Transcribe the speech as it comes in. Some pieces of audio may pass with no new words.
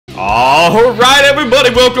Alright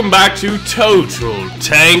everybody, welcome back to Total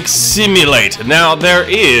Tank Simulator. Now there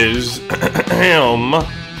is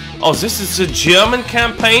oh, this is a German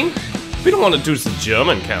campaign? We don't want to do the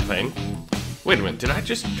German campaign. Wait a minute, did I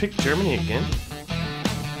just pick Germany again?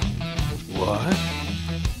 What?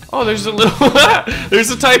 Oh, there's a little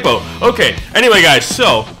there's a typo. Okay, anyway guys,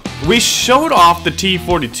 so we showed off the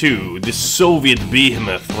T-42, the Soviet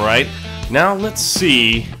behemoth, right? Now let's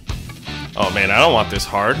see. Oh man, I don't want this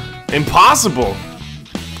hard. Impossible!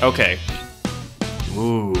 Okay.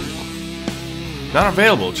 Ooh. Not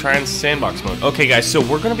available. Try in sandbox mode. Okay guys, so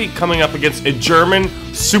we're gonna be coming up against a German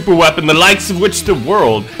super weapon, the likes of which the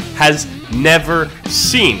world has never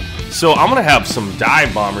seen. So I'm gonna have some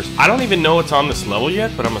dive bombers. I don't even know what's on this level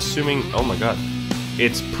yet, but I'm assuming, oh my god,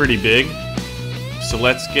 it's pretty big. So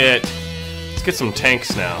let's get some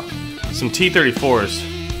tanks now. Some T-34s.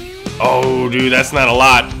 Oh dude, that's not a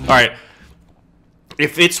lot. Alright.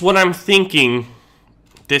 If it's what I'm thinking,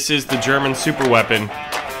 this is the German super weapon.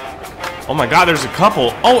 Oh my god, there's a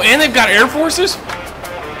couple. Oh, and they've got air forces?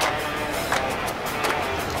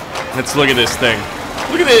 Let's look at this thing.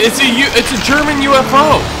 Look at it, it's a German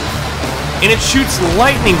UFO. And it shoots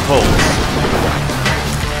lightning bolts.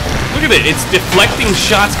 Look at it, it's deflecting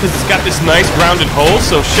shots because it's got this nice rounded hole,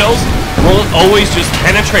 so shells won't always just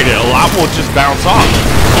penetrate it. A lot will just bounce off.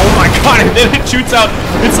 Oh my god, and then it shoots out.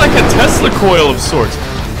 It's like a Tesla coil of sorts.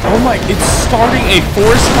 Oh my, it's starting a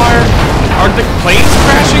forest fire. Are the planes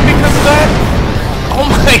crashing because of that? Oh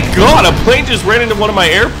my god, a plane just ran into one of my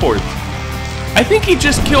airports. I think he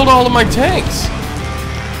just killed all of my tanks.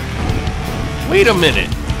 Wait a minute.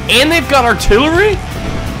 And they've got artillery?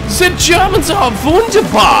 The Germans are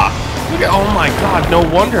wunderbar. Look at, oh my god, no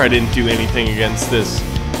wonder I didn't do anything against this.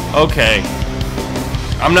 Okay.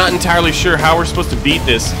 I'm not entirely sure how we're supposed to beat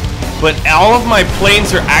this, but all of my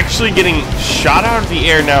planes are actually getting shot out of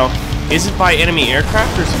the air now. Is it by enemy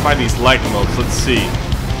aircraft or is it by these lightning bolts? Let's see.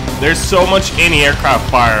 There's so much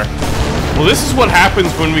anti-aircraft fire. Well, this is what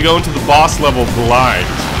happens when we go into the boss level blind.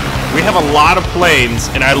 We have a lot of planes,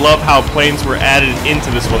 and I love how planes were added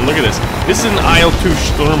into this one. Look at this. This is an IL-2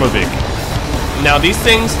 Sturmovik. Now, these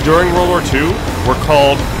things during World War II were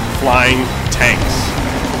called flying tanks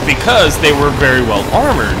because they were very well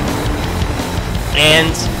armored. And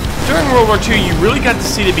during World War II, you really got to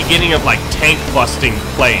see the beginning of like tank busting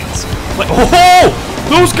planes. Like, oh,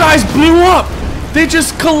 those guys blew up. They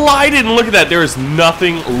just collided, and look at that. There is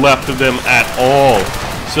nothing left of them at all.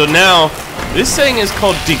 So now, this thing is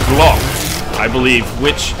called Die Glock, I believe,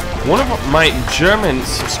 which one of my German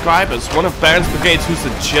subscribers, one of Baron's Brigades, who's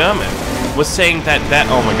a German, was saying that,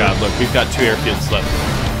 oh my god, look, we've got 2 airfields left.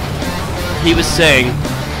 He was saying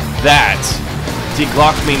that Die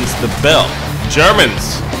Glock means the bell.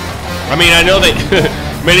 Germans! I mean, I know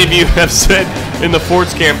that many of you have said in the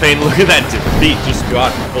Forts campaign, look at that defeat, just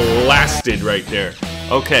got blasted right there.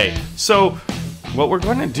 Okay, so what we're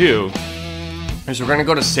going to do is we're going to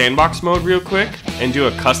go to sandbox mode real quick and do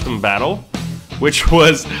a custom battle, which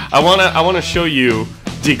was, I want to show you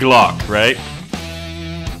Die Glock, right?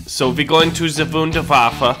 So if we go into the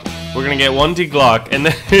Wunderwaffe, we're going to get 1 Die Glock, and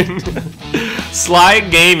then Sly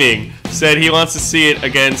Gaming said he wants to see it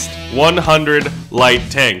against 100 light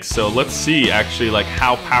tanks. So let's see actually like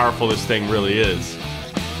how powerful this thing really is.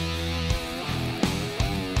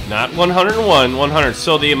 Not 101, 100.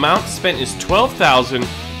 So the amount spent is 12,000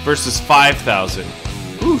 versus 5,000.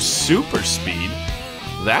 Ooh, super speed.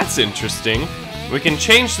 That's interesting. We can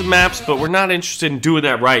change the maps, but we're not interested in doing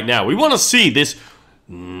that right now. We want to see this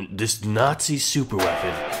Nazi super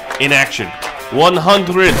weapon in action.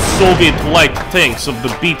 100 Soviet light tanks of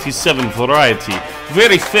the BT-7 variety.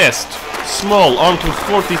 Very fast, small, armed with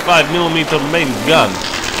 45mm main gun.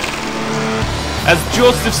 As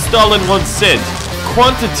Joseph Stalin once said,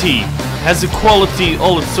 quantity has a quality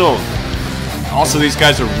all its own. Also, these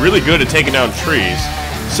guys are really good at taking down trees.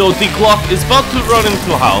 So the Glock is about to run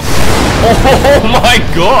into a house. Oh my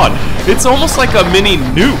god! It's almost like a mini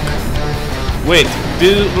nuke. Wait,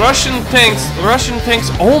 the Russian tanks,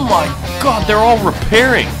 oh my god, they're all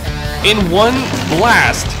repairing. In one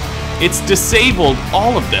blast, it's disabled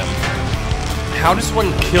all of them. How does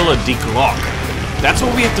one kill a Die Glock? That's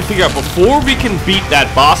what we have to figure out. Before we can beat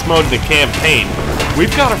that boss mode in the campaign,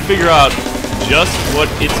 we've got to figure out just what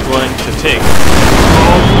it's going to take.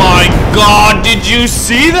 Oh my god, did you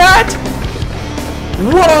see that?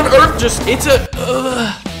 What on earth just, it's a,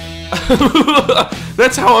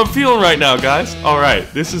 that's how I'm feeling right now, guys.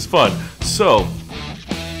 Alright, this is fun. So,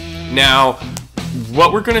 now,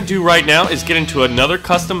 what we're gonna do right now is get into another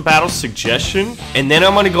custom battle suggestion, and then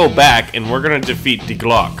I'm gonna go back and we're gonna defeat Die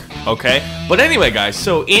Glock. Okay, but anyway, guys,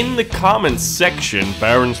 so in the comments section,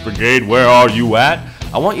 Baron's Brigade, where are you at?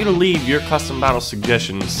 I want you to leave your custom battle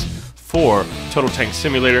suggestions for Total Tank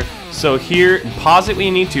Simulator. So here, pause it when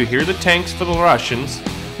you need to. Here are the tanks for the Russians.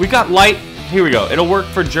 We got light. Here we go. It'll work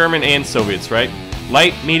for German and Soviets, right?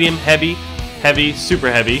 Light, medium, heavy, heavy,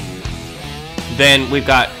 super heavy. Then we've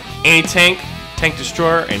got anti-tank, tank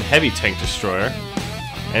destroyer, and heavy tank destroyer.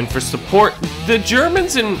 And for support, the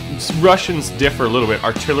Germans and Russians differ a little bit.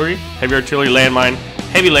 Artillery, heavy artillery,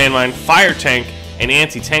 landmine, fire tank, and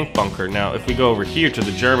anti-tank bunker. Now, if we go over here to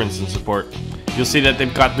the Germans in support, you'll see that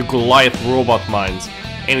they've got the Goliath robot mines,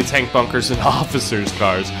 anti-tank bunkers, and officers'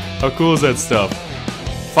 cars. How cool is that stuff?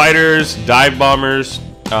 Fighters, dive bombers,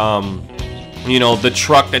 you know, the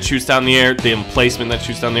truck that shoots down the air, the emplacement that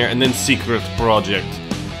shoots down the air, and then secret project.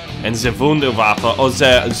 And the Wunderwaffe, or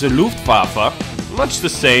the Luftwaffe, much the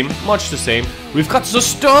same, much the same. We've got the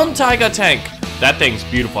Storm Tiger tank. That thing's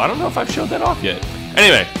beautiful. I don't know if I've showed that off yet.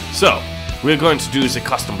 Anyway, so we're going to do the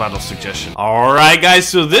custom battle suggestion. Alright guys,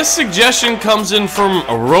 so this suggestion comes in from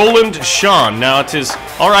Roland Sean. Now it is,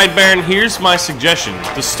 alright Baron, here's my suggestion.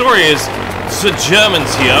 The story is, the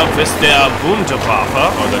Germans here, with their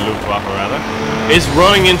Wunderwaffe, or the Luftwaffe rather, is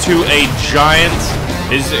running into a giant,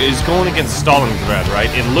 is going against Stalingrad, right?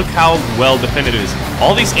 And look how well defended it is.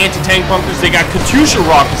 All these anti-tank bunkers, they got Katyusha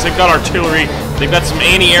rockets, they've got artillery, they've got some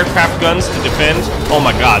anti-aircraft guns to defend. Oh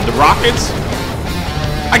my god, the rockets,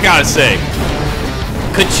 I gotta say,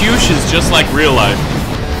 Katyushas, just like real life,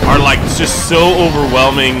 are like just so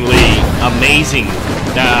overwhelmingly amazing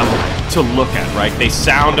to look at, right? They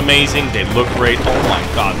sound amazing, they look great. Oh my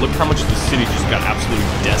god, look how much the city just got absolutely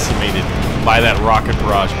decimated by that rocket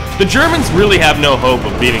barrage. The Germans really have no hope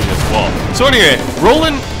of beating this wall. So anyway,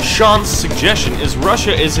 Roland Sean's suggestion is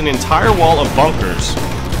Russia is an entire wall of bunkers,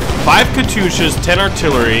 5 Katyushas, 10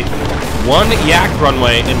 artillery, 1 Yak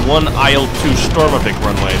runway, and 1 IL-2 Stormovik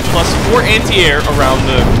runway, plus 4 anti-air around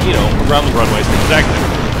the, around the runways to protect them.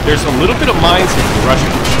 There's a little bit of mines in the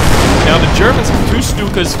Russians. Now the Germans have 2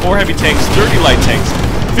 Stukas, 4 heavy tanks, 30 light tanks,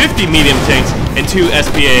 50 medium tanks, and 2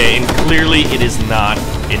 SPA, and clearly it is not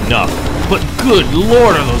enough. But good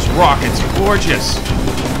lord, are those rockets gorgeous!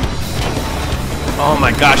 Oh my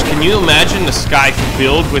gosh, can you imagine the sky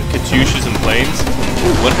filled with Katyushas and planes?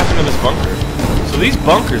 Ooh, what happened to this bunker? So these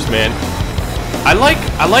bunkers, man, I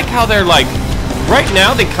like how they're like, right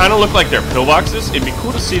now they kind of look like they're pillboxes. It'd be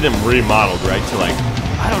cool to see them remodeled, right, to like,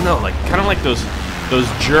 I don't know, like kind of like those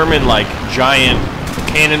German like giant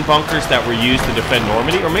cannon bunkers that were used to defend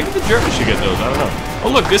Normandy, or maybe the Germans should get those, I don't know.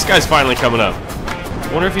 Oh look, this guy's finally coming up.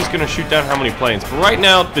 I wonder if he's gonna shoot down how many planes. But right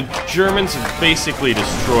now, the Germans have basically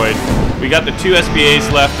destroyed. We got the 2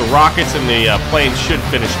 SPAs left, the rockets and the planes should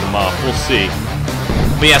finish them off, we'll see.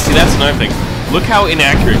 But yeah, see, that's another thing. Look how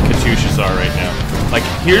inaccurate Katyushas are right now. Like,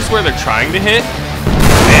 here's where they're trying to hit,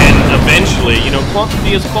 and eventually, you know,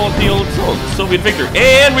 quantity is quality of soul, Soviet victory.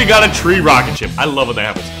 And we got a tree rocket ship. I love when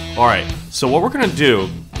that happens. Alright, so what we're gonna do,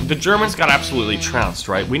 the Germans got absolutely trounced,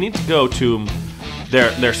 right? We need to go to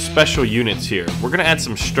their special units here. We're gonna add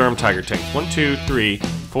some Sturm Tiger tanks. 1, 2, 3,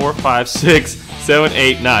 4, 5, 6, 7,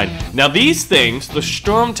 8, 9. Now these things, the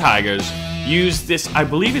Sturm Tigers, use this, I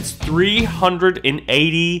believe it's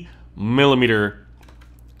 380 millimeter.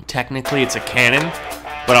 Technically it's a cannon,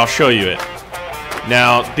 but I'll show you it.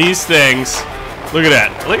 Now these things, look at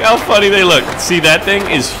that. Look how funny they look. See, that thing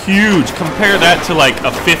is huge. Compare that to like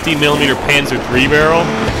a 50 millimeter Panzer III barrel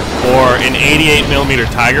or an 88 millimeter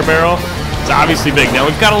Tiger barrel. It's obviously big. Now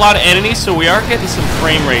we've got a lot of enemies, so we are getting some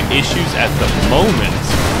frame rate issues at the moment.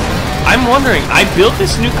 I'm wondering, I built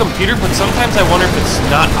this new computer, but sometimes I wonder if it's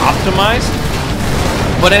not optimized.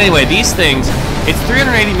 But anyway, these things, it's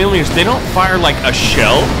 380 millimeters. They don't fire like a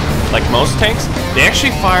shell, like most tanks. They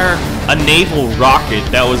actually fire a naval rocket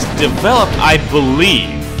that was developed, I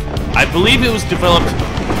believe it was developed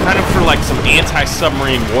kind of for like some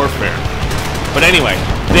anti-submarine warfare. But anyway,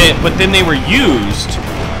 but then they were used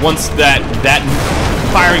once that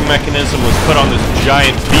firing mechanism was put on this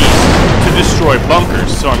giant beast to destroy bunkers.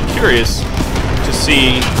 So I'm curious to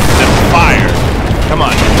see them fire. Come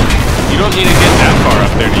on. You don't need to get that far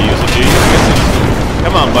up there to use it, do you?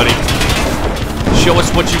 Come on, buddy. Show us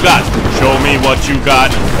what you got. Show me what you got.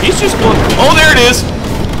 He's just going... Oh, there it is!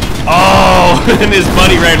 Oh, and his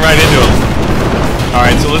buddy ran right into him.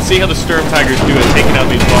 Alright, so let's see how the Sturm Tigers do at taking out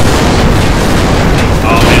these bunkers.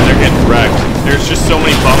 Oh man, they're getting wrecked. There's just so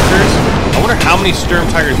many bunkers. I wonder how many Sturm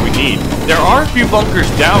Tigers we need. There are a few bunkers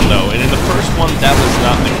down though, and in the first one that was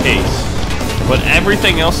not the case. But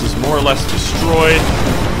everything else is more or less destroyed.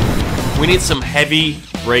 We need some heavy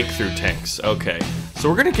breakthrough tanks. Okay, so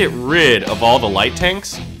we're gonna get rid of all the light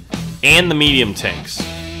tanks and the medium tanks.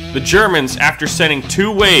 The Germans, after sending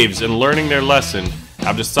 2 waves and learning their lesson,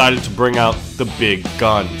 have decided to bring out the big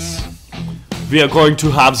guns. We are going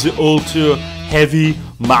to have the ultra heavy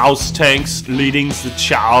mouse tanks leading the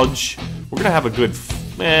charge. We're gonna have a good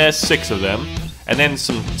 6 of them. And then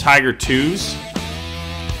some Tiger 2s.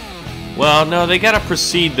 Well, no, they gotta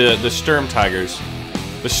precede the Sturm Tigers.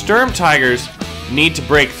 The Sturm Tigers need to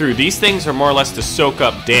break through. These things are more or less to soak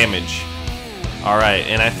up damage. Alright,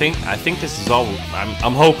 and I think this is all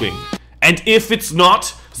I'm hoping. And if it's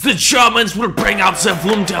not, the Germans will bring out the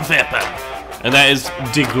Wunderweapon. And that is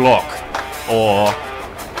Die Glock. Or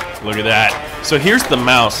look at that. So here's the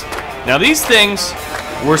mouse. Now these things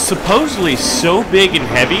were supposedly so big and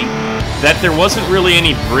heavy that there wasn't really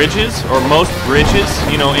any bridges, or most bridges,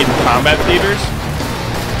 you know, in combat theaters,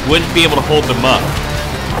 wouldn't be able to hold them up.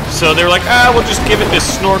 So they were like, we'll just give it this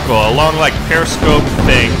snorkel, a long, like, periscope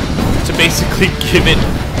thing, to basically give it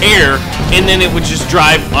air, and then it would just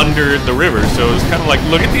drive under the river. So it was kind of like,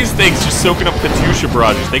 look at these things just soaking up Katyusha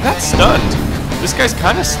barrages. They got stunned. This guy's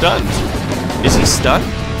kind of stunned. Is he stunned?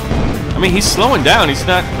 I mean, he's slowing down. He's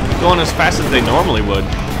not going as fast as they normally would.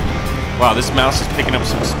 Wow, this mouse is picking up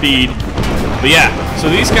some speed. But yeah, so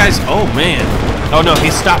these guys, oh man. Oh no,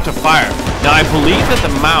 he stopped to fire. Now I believe that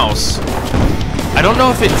the mouse, I don't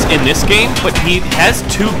know if it's in this game, but he has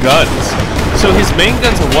 2 guns. So his main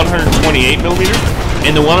gun's a 128mm,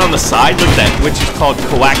 and the one on the side, look at that, which is called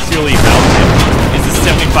coaxially mounted, is a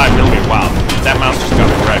 75mm. Wow, that mouse just got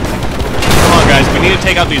wrecked. Come on guys, we need to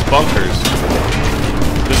take out these bunkers.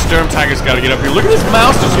 The Sturm Tiger's gotta get up here. Look at this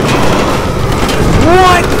mouse just...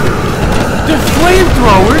 What? They're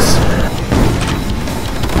flamethrowers?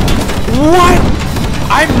 What?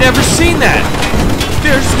 I've never seen that.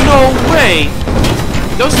 There's no way.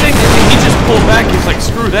 Those things, he just pulled back. He's like,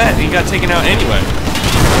 screw that. He got taken out anyway.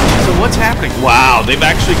 So what's happening? Wow, they've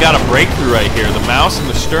actually got a breakthrough right here. The mouse and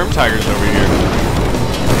the Sturm Tigers over here.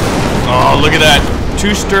 Oh, look at that.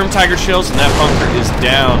 2 Sturm Tiger shells and that bunker is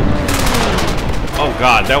down. Oh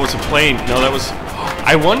god, that was a plane. No, that was...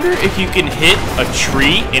 I wonder if you can hit a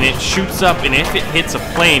tree and it shoots up, and if it hits a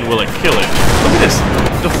plane, will it kill it? Look at this.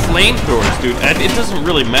 The flamethrowers, dude. It doesn't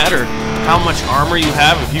really matter how much armor you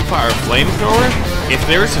have if you fire a flamethrower. If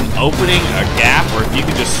there's an opening, a gap, or if you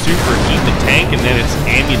can just superheat the tank and then its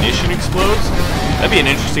ammunition explodes, that'd be an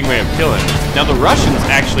interesting way of killing it. Now, the Russians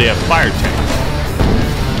actually have fire tanks.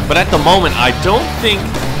 But at the moment, I don't think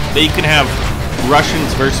that you can have Russians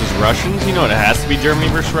versus Russians. You know, it has to be Germany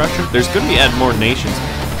versus Russia. There's going to be more nations,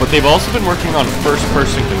 but they've also been working on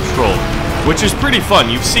first-person control, which is pretty fun.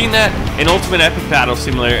 You've seen that in Ultimate Epic Battle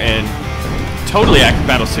Simulator, and Totally Epic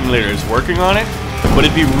Battle Simulator is working on it, but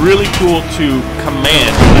it'd be really cool to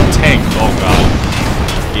command a tank. Oh god.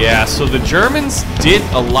 Yeah, so the Germans did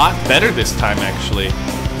a lot better this time, actually.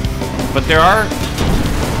 But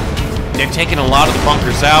they've taken a lot of the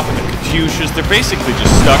bunkers out with the Katyushas. They're basically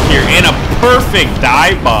just stuck here. And a perfect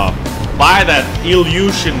dive bomb by that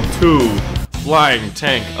Ilyushin 2 flying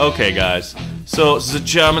tank. Okay, guys. So the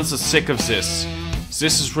Germans are sick of this.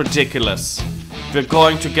 This is ridiculous. We're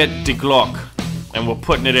going to get Die Glock. And we're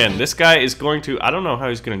putting it in. This guy is going to... I don't know how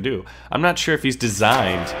he's going to do. I'm not sure if he's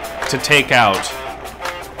designed to take out...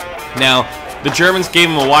 Now, the Germans gave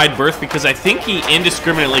him a wide berth because I think he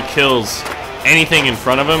indiscriminately kills anything in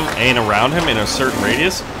front of him and around him in a certain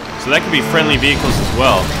radius. So that could be friendly vehicles as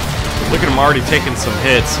well. Look at him already taking some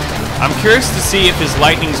hits. I'm curious to see if his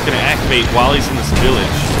lightning's going to activate while he's in this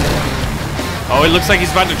village. Oh, it looks like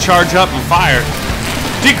he's about to charge up and fire.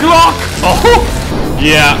 Die Glock! Oh!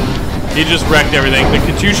 Yeah, he just wrecked everything. The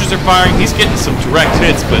Katyushas are firing. He's getting some direct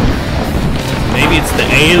hits, but maybe it's the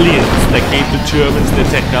aliens that gave the Germans the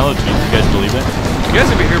technology. You guys believe that? You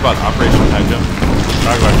guys ever hear about Operation High Jump?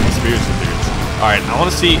 Talk about conspiracy theories. Alright, I want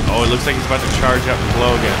to see... Oh, it looks like he's about to charge up and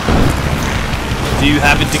blow again. Do you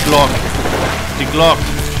have it, Die Glock? Die Glock.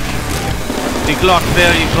 Die Glock, where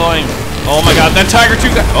are you going? Oh my god, that Tiger 2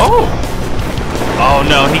 got... Oh! Oh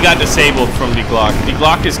no, he got disabled from Die Glock. Die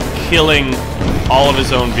Glock is killing all of his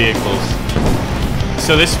own vehicles.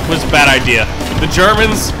 So this was a bad idea. The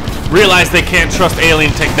Germans realized they can't trust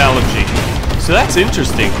alien technology. So that's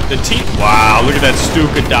interesting. The team... Wow, look at that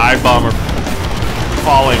Stuka dive bomber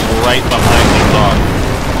falling right behind the dog.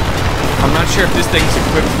 I'm not sure if this thing's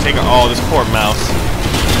equipped to take a... Oh, this poor mouse.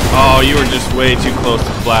 Oh, you were just way too close to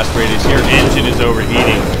the blast radius. Your engine is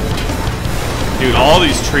overheating. Dude, all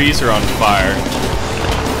these trees are on fire.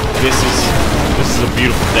 This is a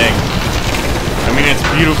beautiful thing. I mean, it's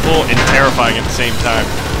beautiful and terrifying at the same time.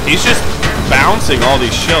 He's just bouncing all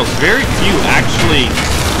these shells. Very few actually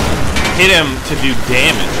hit him to do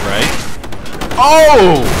damage, right?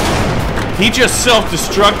 Oh! He just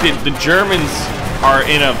self-destructed. The Germans are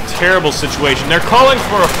in a terrible situation. They're calling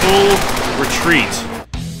for a full retreat.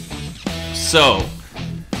 So,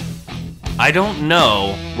 I don't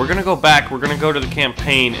know. We're gonna go back, we're gonna go to the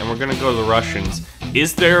campaign, and we're gonna go to the Russians.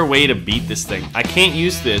 Is there a way to beat this thing? I can't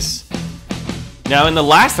use this. Now, in the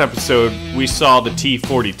last episode, we saw the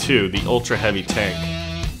T-42, the ultra-heavy tank.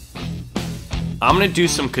 I'm gonna do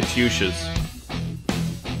some Katyushas.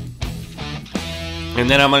 And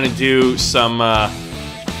then I'm gonna do some,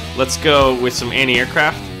 let's go with some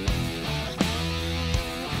anti-aircraft.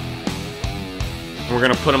 We're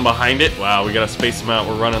gonna put them behind it. Wow, we gotta space them out.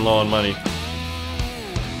 We're running low on money.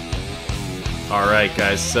 All right,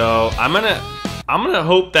 guys. So I'm gonna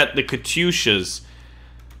hope that the Katyushas.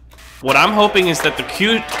 What I'm hoping is that the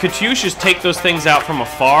Katyushas take those things out from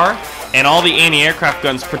afar, and all the anti-aircraft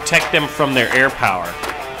guns protect them from their air power.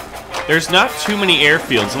 There's not too many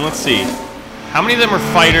airfields, and let's see. How many of them are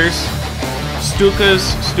fighters?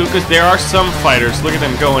 Stukas. There are some fighters. Look at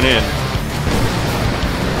them going in.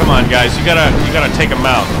 Come on, guys, you gotta take them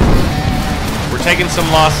out. We're taking some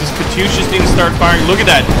losses. Katyushas need to start firing. Look at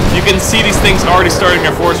that. You can see these things already starting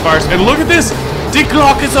their forest fires. And look at this. Die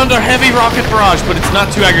Glock is under heavy rocket barrage, but it's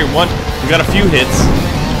not too accurate. We got a few hits.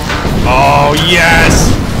 Oh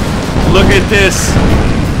yes! Look at this.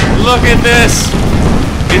 Look at this.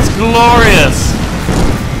 It's glorious.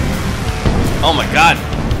 Oh my God.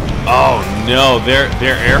 Oh no, their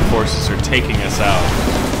air forces are taking us out.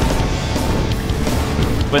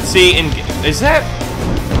 But see, is that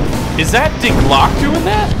Die Glock doing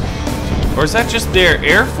that? Or is that just their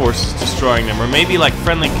air forces destroying them? Or maybe like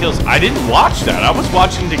friendly kills? I didn't watch that. I was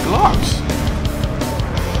watching Die Glocks.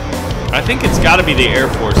 I think it's gotta be the air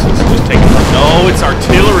forces just taking them. No, it's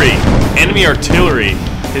artillery. Enemy artillery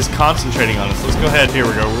is concentrating on us. Let's go ahead. Here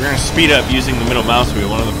we go. We're gonna speed up using the middle mouse wheel.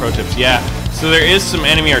 One of the pro tips. Yeah. So there is some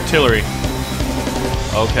enemy artillery.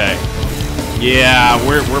 Okay. Yeah,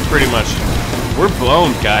 we're pretty much... We're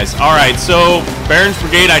blown, guys. Alright, so, Baron's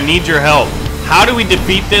Brigade, I need your help. How do we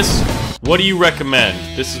defeat this? What do you recommend?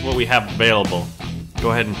 This is what we have available.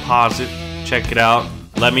 Go ahead and pause it. Check it out.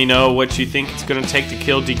 Let me know what you think it's going to take to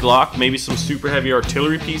kill Die Glock. Maybe some super heavy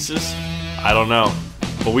artillery pieces. I don't know.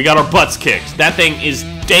 But we got our butts kicked. That thing is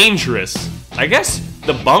dangerous. I guess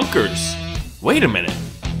the bunkers. Wait a minute.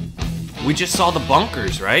 We just saw the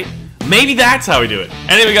bunkers, right? Maybe that's how we do it.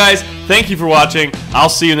 Anyway, guys, thank you for watching. I'll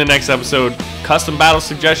see you in the next episode. Custom battle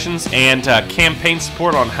suggestions and campaign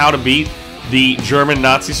support on how to beat the German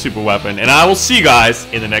Nazi superweapon. And I will see you guys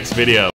in the next video.